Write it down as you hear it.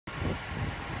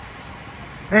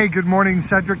Hey, good morning,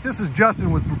 Cedric. This is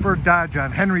Justin with Preferred Dodge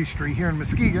on Henry Street here in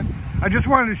Muskegon. I just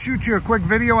wanted to shoot you a quick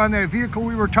video on that vehicle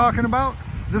we were talking about.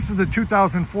 This is the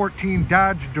 2014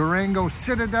 Dodge Durango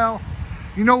Citadel.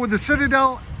 You know, with the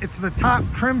Citadel, it's the top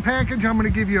trim package. I'm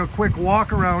going to give you a quick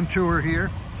walk around tour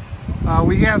here.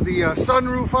 We have the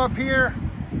sunroof up here.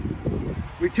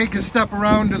 We take a step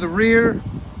around to the rear.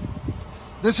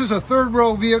 This is a third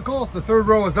row vehicle. The third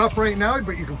row is up right now,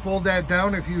 but you can fold that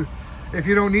down if you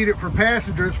don't need it for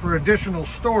passengers for additional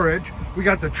storage. We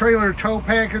got the trailer tow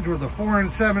package with the 4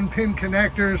 and 7 pin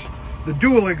connectors, the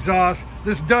dual exhaust.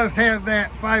 This does have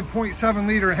that 5.7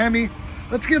 liter Hemi.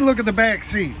 Let's get a look at the back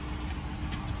seat.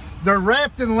 They're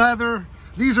wrapped in leather.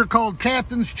 These are called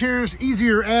captain's chairs,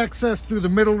 easier access through the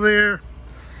middle there.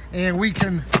 And we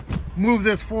can move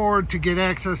this forward to get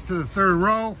access to the third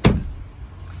row.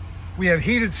 We have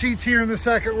heated seats here in the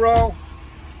second row,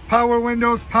 power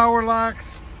windows, power locks,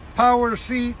 power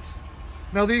seats.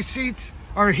 Now these seats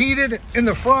are heated in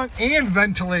the front and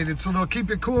ventilated, so they'll keep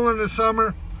you cool in the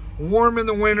summer, warm in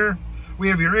the winter. We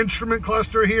have your instrument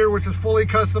cluster here, which is fully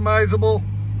customizable.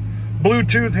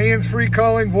 Bluetooth, hands-free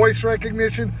calling, voice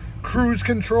recognition, cruise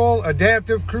control,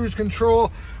 adaptive cruise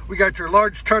control. We got your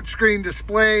large touchscreen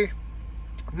display.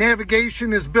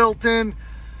 Navigation is built in.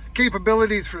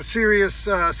 Capabilities for Sirius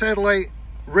satellite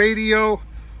radio,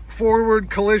 forward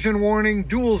collision warning,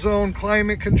 dual zone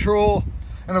climate control,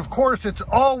 and of course it's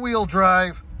all-wheel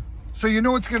drive, so you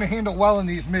know it's going to handle well in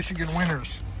these Michigan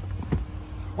winters.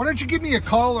 Why don't you give me a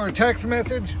call or a text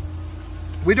message?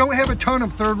 We don't have a ton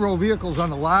of third row vehicles on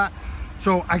the lot,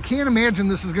 so I can't imagine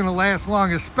this is going to last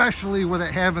long, especially with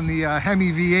it having the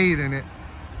Hemi V8 in it.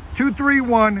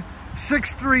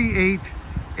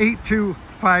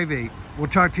 231-638-8258. We'll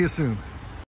talk to you soon.